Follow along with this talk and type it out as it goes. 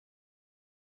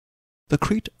The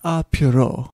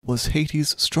Crete-a-Pierrot was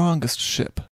Haiti's strongest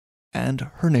ship, and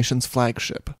her nation's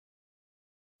flagship.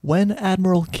 When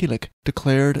Admiral Killick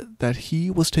declared that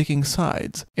he was taking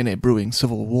sides in a brewing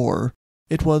civil war,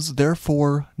 it was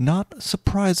therefore not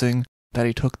surprising that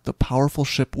he took the powerful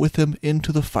ship with him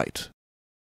into the fight.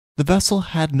 The vessel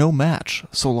had no match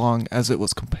so long as it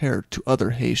was compared to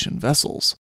other Haitian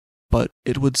vessels, but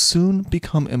it would soon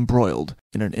become embroiled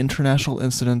in an international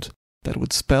incident that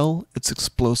would spell its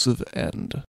explosive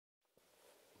end.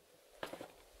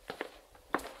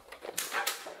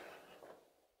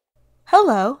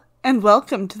 Hello, and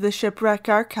welcome to the Shipwreck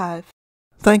Archive.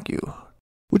 Thank you.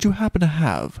 Would you happen to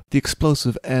have the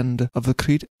explosive end of the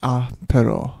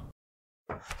Crete-a-Pierrot?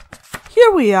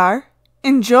 Here we are.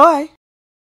 Enjoy!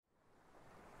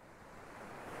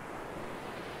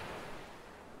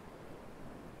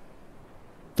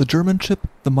 The German ship,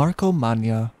 the Marco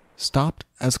Magna, stopped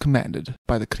as commanded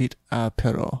by the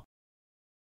Crete-a-Pierrot.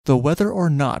 Though whether or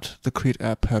not the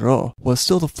Crete-a-Pierrot was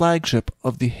still the flagship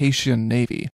of the Haitian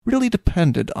Navy really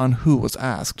depended on who was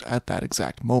asked at that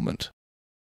exact moment.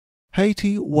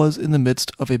 Haiti was in the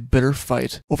midst of a bitter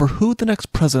fight over who the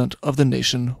next president of the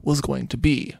nation was going to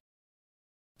be.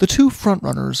 The two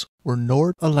frontrunners were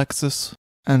Nord Alexis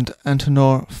and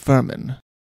Antenor Firmin,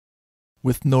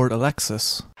 with Nord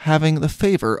Alexis having the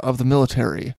favor of the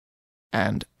military,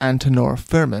 and Antenor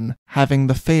Firmin having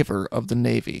the favor of the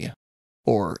navy,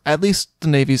 or at least the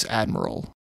navy's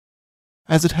admiral.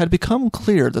 As it had become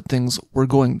clear that things were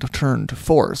going to turn to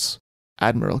force,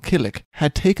 Admiral Killick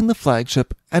had taken the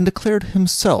flagship and declared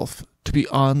himself to be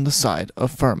on the side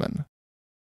of Firmin.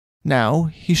 Now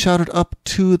he shouted up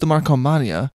to the Marco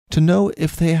Magna to know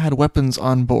if they had weapons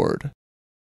on board.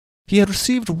 He had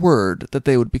received word that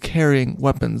they would be carrying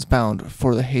weapons bound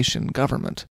for the Haitian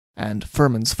government, and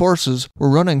Firmin's forces were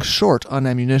running short on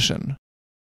ammunition.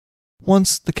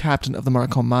 Once the captain of the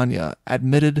Marco Magna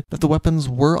admitted that the weapons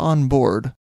were on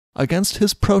board, against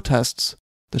his protests,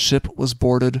 the ship was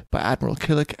boarded by Admiral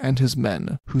Killick and his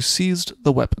men, who seized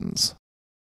the weapons.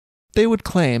 They would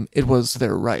claim it was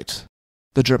their right.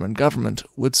 The German government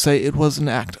would say it was an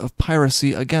act of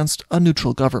piracy against a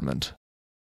neutral government.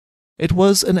 It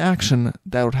was an action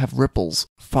that would have ripples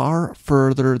far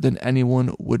further than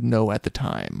anyone would know at the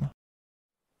time.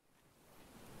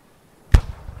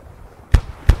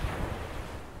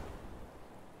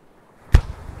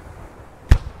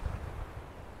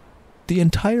 The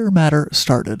entire matter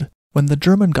started when the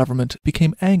German government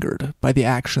became angered by the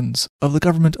actions of the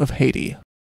government of Haiti.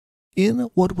 In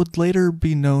what would later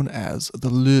be known as the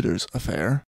Luders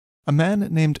affair, a man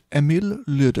named Émile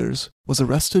Luders was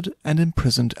arrested and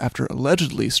imprisoned after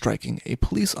allegedly striking a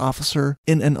police officer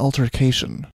in an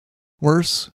altercation.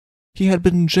 Worse, he had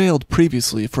been jailed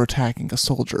previously for attacking a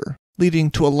soldier, leading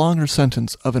to a longer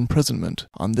sentence of imprisonment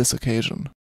on this occasion.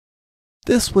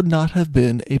 This would not have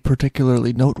been a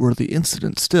particularly noteworthy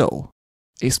incident still,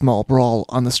 a small brawl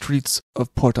on the streets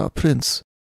of Port-au-Prince,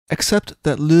 except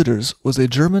that Luders was a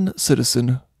German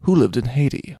citizen who lived in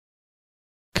Haiti.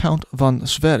 Count von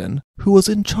Schwerin, who was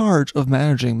in charge of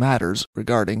managing matters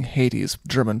regarding Haiti's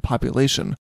German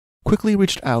population, quickly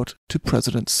reached out to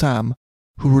President Sam,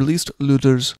 who released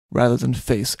Luders rather than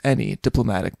face any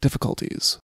diplomatic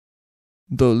difficulties.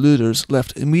 Though Luders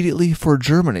left immediately for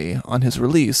Germany on his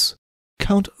release,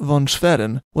 Count von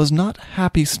Schwerin was not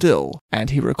happy still,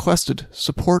 and he requested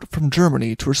support from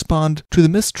Germany to respond to the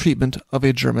mistreatment of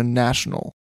a German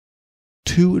national.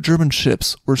 2 German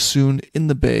ships were soon in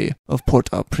the bay of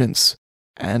Port-au-Prince,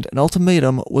 and an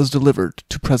ultimatum was delivered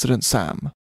to President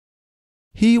Sam.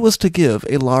 He was to give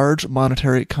a large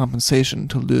monetary compensation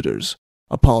to Luders,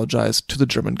 apologize to the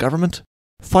German government,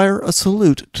 fire a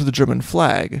salute to the German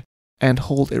flag, and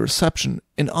hold a reception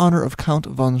in honor of Count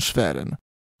von Schwerin,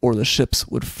 or the ships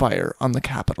would fire on the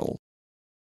capital.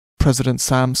 President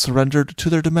Sam surrendered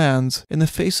to their demands in the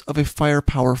face of a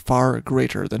firepower far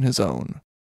greater than his own.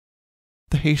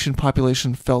 The Haitian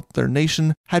population felt their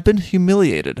nation had been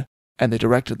humiliated, and they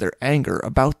directed their anger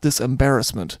about this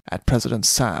embarrassment at President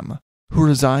Sam, who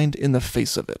resigned in the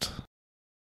face of it.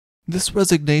 This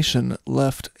resignation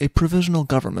left a provisional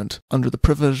government under the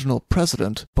provisional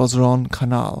president Bazron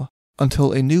Canal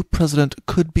until a new president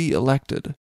could be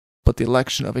elected, but the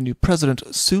election of a new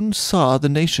president soon saw the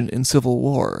nation in civil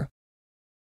war.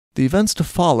 The events to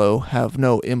follow have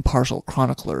no impartial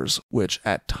chroniclers, which,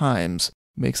 at times,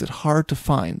 makes it hard to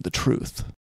find the truth.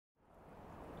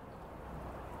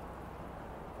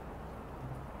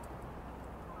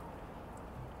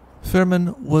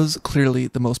 Firmin was clearly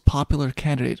the most popular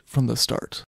candidate from the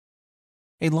start.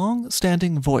 A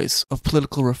long-standing voice of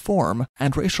political reform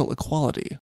and racial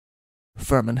equality.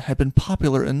 Firmin had been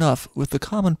popular enough with the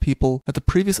common people that the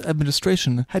previous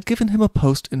administration had given him a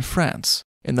post in France,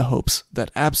 in the hopes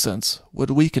that absence would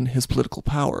weaken his political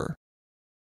power.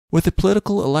 With a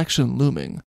political election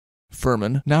looming,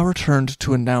 Firmin now returned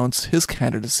to announce his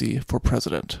candidacy for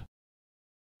president.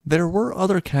 There were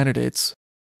other candidates,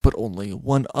 but only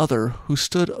one other who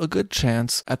stood a good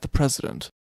chance at the president,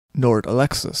 Nord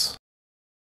Alexis.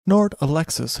 Nord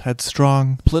Alexis had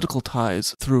strong political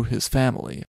ties through his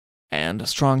family, and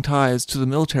strong ties to the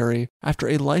military after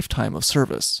a lifetime of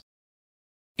service.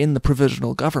 In the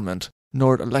provisional government,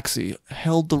 Nord Alexis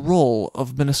held the role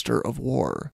of Minister of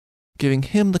War, giving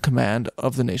him the command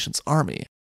of the nation's army,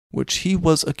 which he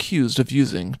was accused of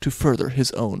using to further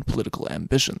his own political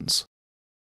ambitions.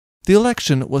 The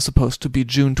election was supposed to be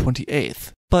June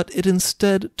 28th, but it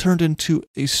instead turned into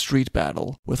a street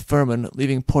battle, with Firmin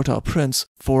leaving Port-au-Prince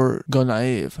for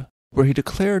Gonaïves, where he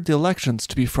declared the elections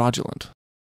to be fraudulent.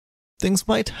 Things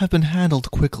might have been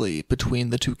handled quickly between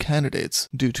the two candidates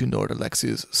due to Nord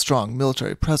Alexis' strong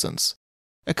military presence,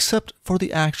 except for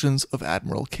the actions of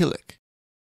Admiral Killick.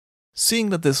 Seeing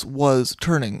that this was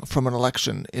turning from an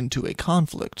election into a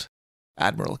conflict,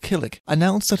 Admiral Killick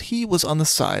announced that he was on the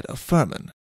side of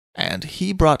Firmin, and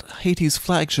he brought Haiti's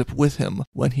flagship with him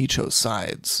when he chose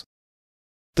sides.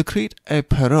 The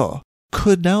Crete-a-Pierrot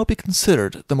could now be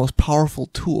considered the most powerful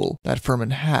tool that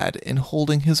Firmin had in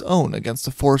holding his own against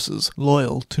the forces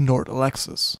loyal to Nord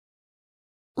Alexis.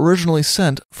 Originally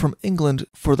sent from England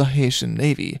for the Haitian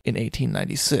Navy in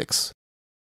 1896,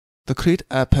 the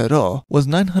Crete-a-Pierrot was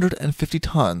 950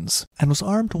 tons and was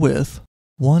armed with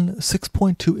one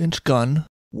 6.2-inch gun,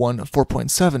 one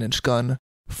 4.7-inch gun,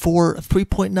 4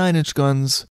 3.9-inch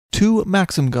guns, 2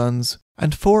 Maxim guns,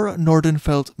 and 4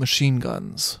 Nordenfeldt machine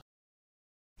guns.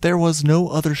 There was no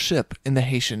other ship in the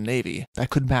Haitian Navy that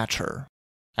could match her,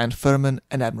 and Firmin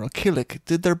and Admiral Killick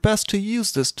did their best to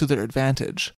use this to their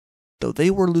advantage, though they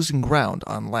were losing ground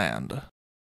on land.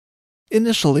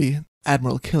 Initially,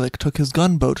 Admiral Killick took his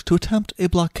gunboat to attempt a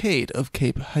blockade of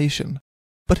Cape Haitian,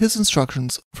 but his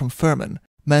instructions from Firmin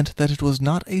meant that it was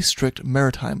not a strict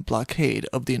maritime blockade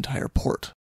of the entire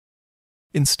port.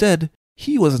 Instead,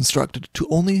 he was instructed to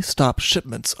only stop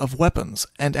shipments of weapons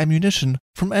and ammunition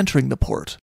from entering the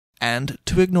port, and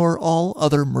to ignore all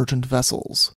other merchant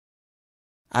vessels.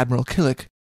 Admiral Killick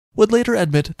would later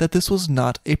admit that this was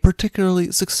not a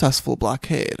particularly successful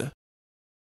blockade.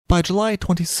 By July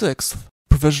 26th,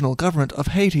 the provisional government of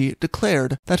Haiti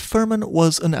declared that Firmin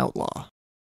was an outlaw.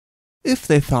 If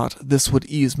they thought this would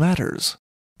ease matters,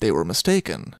 they were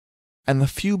mistaken, and the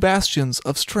few bastions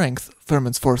of strength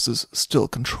Firmin's forces still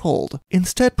controlled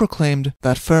instead proclaimed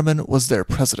that Firmin was their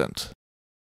president.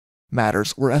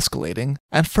 Matters were escalating,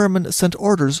 and Firmin sent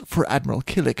orders for Admiral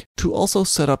Killick to also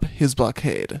set up his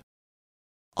blockade.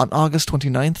 On August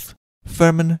 29th,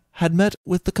 Firmin had met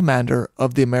with the commander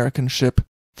of the American ship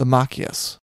the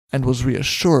Machias, and was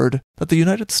reassured that the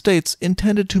United States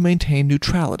intended to maintain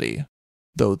neutrality,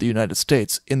 though the United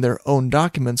States in their own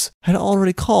documents had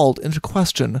already called into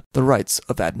question the rights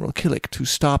of Admiral Killick to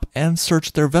stop and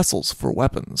search their vessels for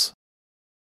weapons.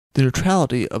 The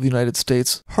neutrality of the United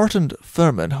States heartened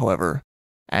Firmin, however,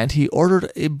 and he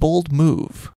ordered a bold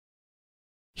move.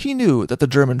 He knew that the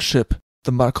German ship,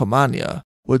 the Marcomannia,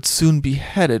 would soon be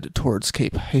headed towards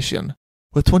Cape Haitian,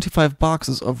 with 25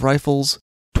 boxes of rifles,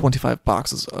 25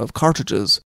 boxes of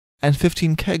cartridges, and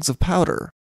 15 kegs of powder,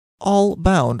 all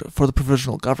bound for the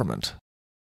provisional government.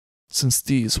 Since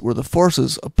these were the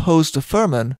forces opposed to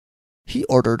Firmin, he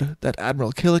ordered that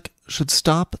Admiral Killick should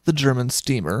stop the German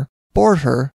steamer, board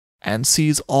her, and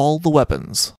seize all the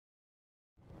weapons.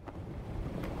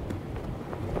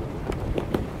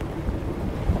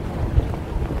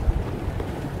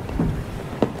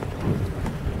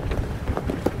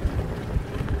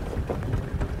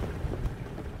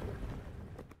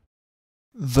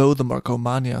 Though the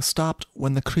Marcomannia stopped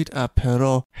when the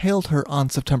Crete-a-Pierrot hailed her on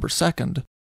September 2nd,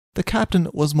 the captain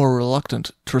was more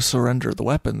reluctant to surrender the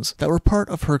weapons that were part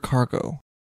of her cargo.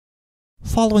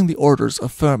 Following the orders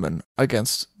of Firmin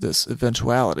against this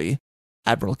eventuality,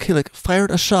 Admiral Killick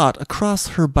fired a shot across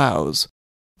her bows,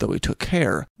 though he took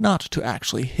care not to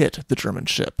actually hit the German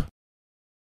ship.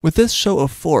 With this show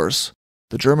of force,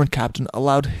 the German captain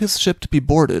allowed his ship to be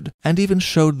boarded and even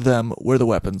showed them where the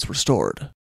weapons were stored.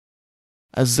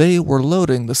 As they were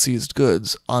loading the seized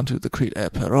goods onto the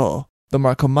Crete-a-Pierrot, the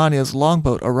Marcomannia's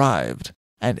longboat arrived,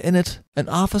 and in it an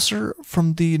officer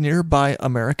from the nearby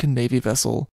American Navy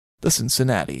vessel, the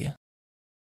Cincinnati.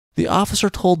 The officer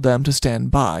told them to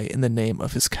stand by in the name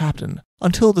of his captain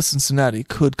until the Cincinnati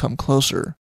could come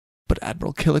closer, but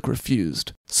Admiral Killick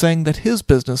refused, saying that his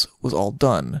business was all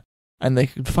done, and they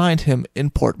could find him in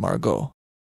Port Margot.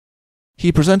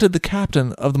 He presented the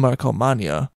captain of the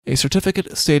Marcomannia a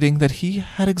certificate stating that he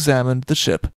had examined the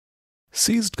ship,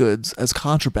 seized goods as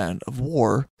contraband of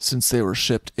war since they were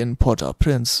shipped in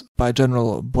Port-au-Prince by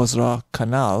General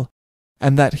Boisroi-Canal,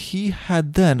 and that he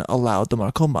had then allowed the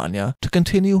Marcomannia to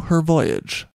continue her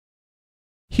voyage.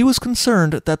 He was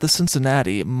concerned that the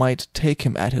Cincinnati might take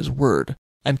him at his word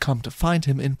and come to find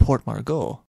him in Port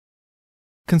Margot.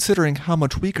 Considering how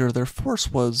much weaker their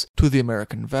force was to the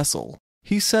American vessel,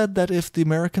 he said that if the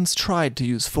Americans tried to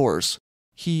use force,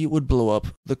 he would blow up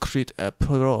the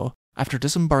Crete-a-Pierrot after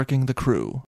disembarking the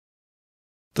crew.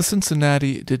 The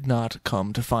Cincinnati did not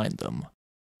come to find them,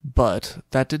 but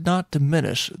that did not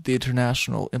diminish the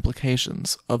international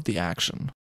implications of the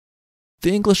action.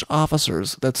 The English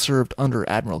officers that served under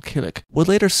Admiral Killick would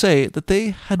later say that they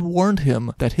had warned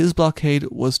him that his blockade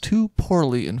was too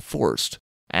poorly enforced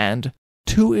and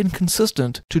too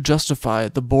inconsistent to justify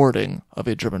the boarding of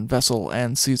a German vessel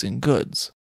and seizing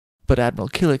goods, but Admiral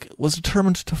Killick was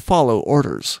determined to follow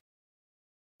orders.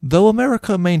 Though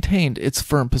America maintained its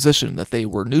firm position that they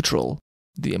were neutral,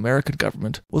 the American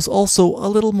government was also a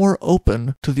little more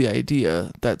open to the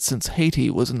idea that since Haiti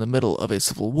was in the middle of a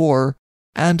civil war,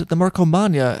 and the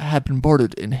Marcomannia had been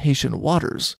boarded in Haitian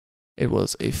waters, it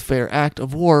was a fair act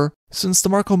of war since the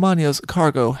Marcomannia's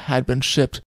cargo had been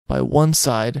shipped by one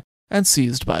side and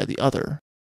seized by the other.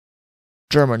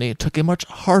 Germany took a much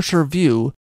harsher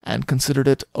view and considered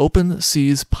it open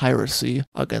seas piracy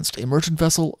against a merchant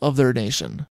vessel of their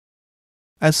nation.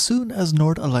 As soon as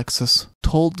Nord Alexis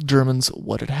told the Germans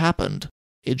what had happened,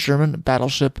 a German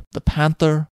battleship, the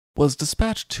Panther, was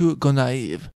dispatched to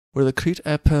Gonaive, where the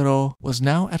Crete-a-Pierrot was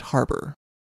now at harbor.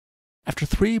 After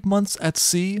 3 months at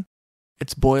sea,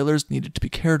 its boilers needed to be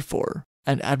cared for,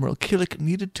 and Admiral Killick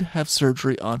needed to have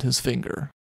surgery on his finger.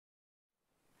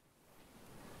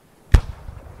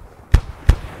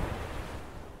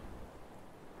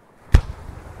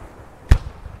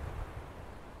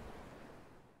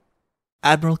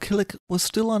 Admiral Killick was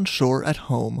still on shore at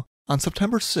home on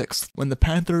September 6th when the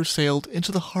Panther sailed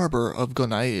into the harbor of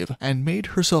Gonaive and made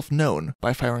herself known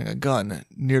by firing a gun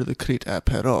near the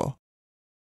Crete-a-Pierrot.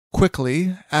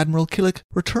 Quickly, Admiral Killick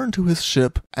returned to his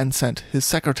ship and sent his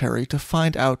secretary to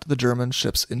find out the German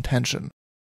ship's intention.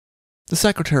 The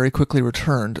secretary quickly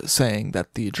returned, saying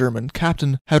that the German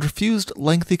captain had refused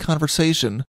lengthy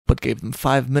conversation but gave them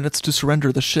 5 minutes to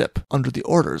surrender the ship under the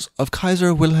orders of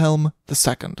Kaiser Wilhelm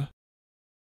II.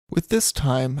 With this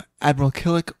time, Admiral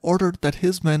Killick ordered that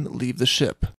his men leave the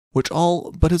ship, which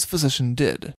all but his physician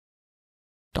did.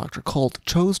 Dr. Colt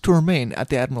chose to remain at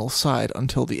the Admiral's side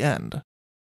until the end.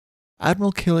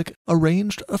 Admiral Killick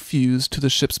arranged a fuse to the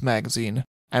ship's magazine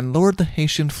and lowered the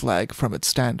Haitian flag from its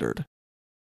standard.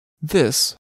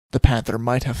 This, the Panther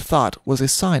might have thought was a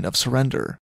sign of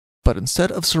surrender, but instead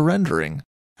of surrendering,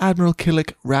 Admiral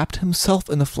Killick wrapped himself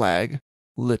in the flag,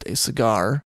 lit a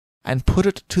cigar, and put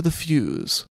it to the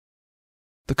fuse.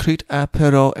 The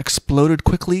Crete-a-Pierrot exploded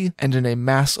quickly and in a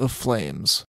mass of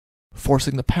flames,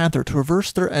 forcing the Panther to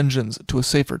reverse their engines to a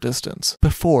safer distance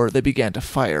before they began to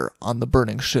fire on the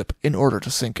burning ship in order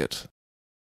to sink it.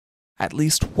 At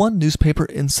least one newspaper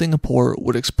in Singapore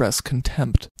would express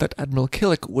contempt that Admiral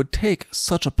Killick would take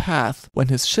such a path when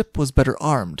his ship was better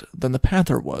armed than the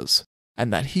Panther was,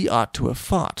 and that he ought to have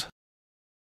fought.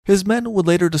 His men would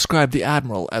later describe the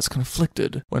Admiral as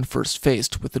conflicted when first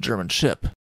faced with the German ship.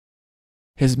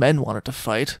 His men wanted to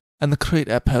fight, and the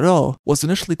Crete-a-Pierrot was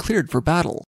initially cleared for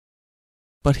battle.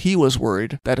 But he was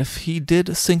worried that if he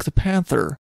did sink the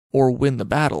Panther, or win the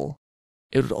battle,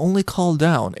 it would only call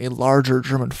down a larger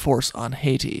German force on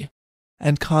Haiti,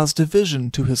 and cause division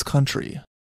to his country.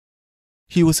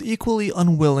 He was equally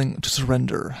unwilling to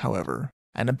surrender, however,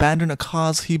 and abandon a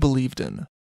cause he believed in.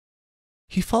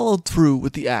 He followed through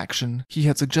with the action he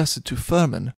had suggested to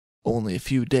Furman only a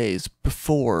few days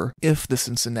before if the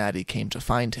Cincinnati came to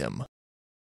find him.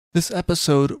 This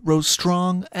episode rose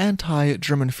strong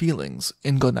anti-German feelings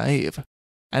in Gonaive,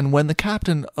 and when the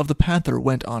captain of the Panther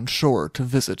went on shore to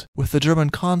visit with the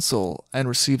German consul and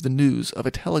received the news of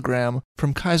a telegram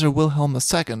from Kaiser Wilhelm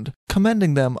II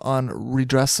commending them on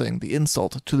redressing the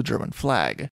insult to the German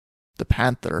flag, the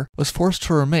Panther was forced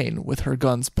to remain with her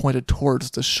guns pointed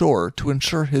towards the shore to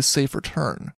ensure his safe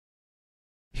return.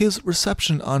 His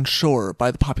reception on shore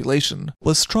by the population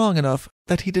was strong enough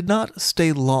that he did not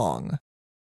stay long,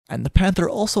 and the Panther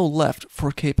also left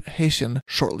for Cape Haitian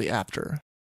shortly after.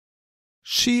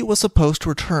 She was supposed to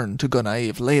return to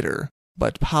Gonaive later,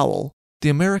 but Powell, the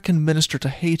American minister to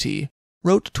Haiti,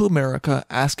 wrote to America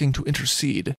asking to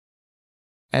intercede,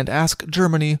 and ask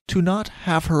Germany to not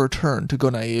have her return to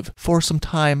Gonaive for some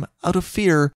time out of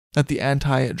fear that the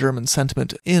anti-German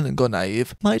sentiment in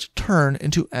Gonaive might turn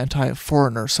into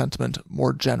anti-foreigner sentiment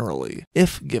more generally,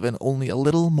 if given only a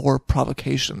little more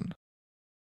provocation.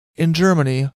 In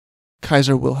Germany,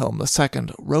 Kaiser Wilhelm II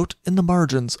wrote in the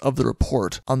margins of the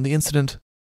report on the incident,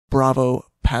 "Bravo,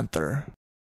 Panther."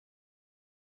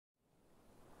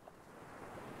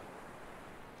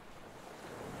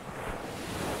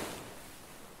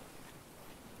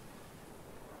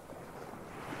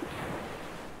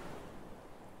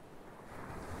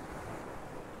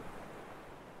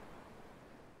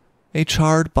 A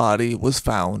charred body was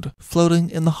found floating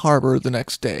in the harbor the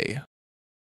next day,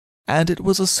 and it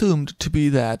was assumed to be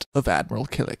that of Admiral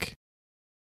Killick.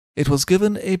 It was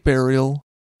given a burial,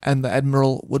 and the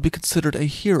admiral would be considered a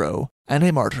hero and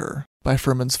a martyr by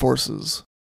Firmin's forces.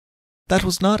 That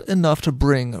was not enough to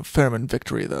bring Firmin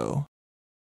victory, though.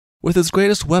 With his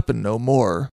greatest weapon no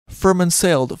more, Firmin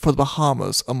sailed for the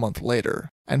Bahamas a month later,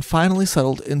 and finally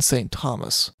settled in St.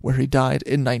 Thomas, where he died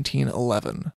in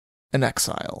 1911, an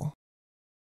exile.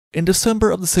 In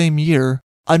December of the same year,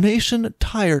 a nation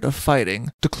tired of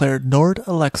fighting declared Nord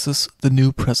Alexis the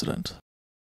new president.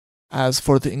 As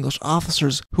for the English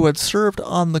officers who had served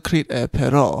on the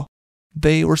Crete-a-Pierrot,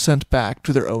 they were sent back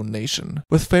to their own nation,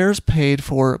 with fares paid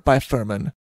for by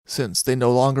Firmin, since they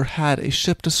no longer had a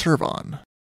ship to serve on.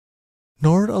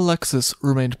 Nord Alexis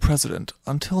remained president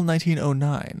until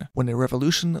 1909, when a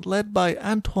revolution led by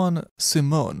Antoine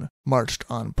Simon marched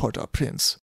on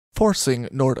Port-au-Prince, forcing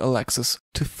Nord Alexis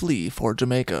to flee for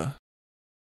Jamaica.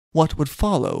 What would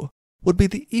follow would be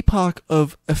the epoch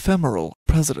of ephemeral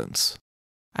presidents,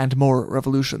 and more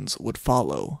revolutions would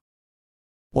follow.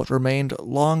 What remained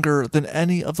longer than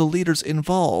any of the leaders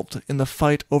involved in the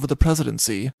fight over the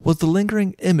presidency was the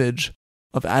lingering image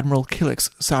of Admiral Killick's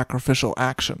sacrificial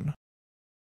action.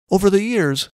 Over the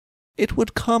years, it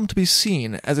would come to be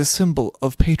seen as a symbol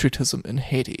of patriotism in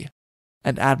Haiti,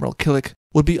 and Admiral Killick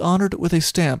would be honored with a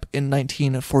stamp in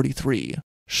 1943,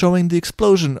 showing the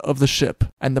explosion of the ship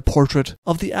and the portrait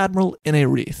of the admiral in a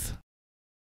wreath.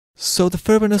 So the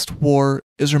Firminist War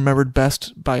is remembered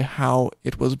best by how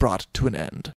it was brought to an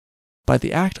end, by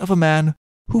the act of a man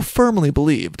who firmly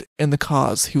believed in the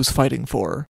cause he was fighting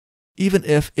for, even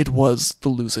if it was the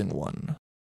losing one.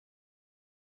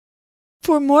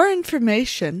 For more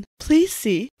information, please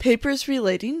see Papers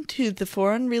Relating to the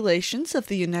Foreign Relations of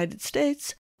the United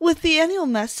States with the annual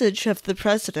message of the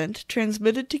President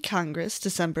transmitted to Congress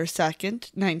December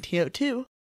 2nd, 1902,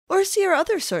 or see our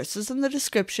other sources in the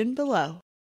description below.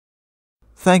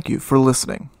 Thank you for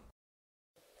listening.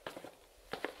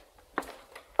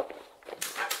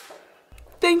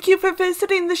 Thank you for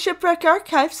visiting the Shipwreck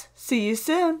Archives. See you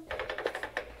soon.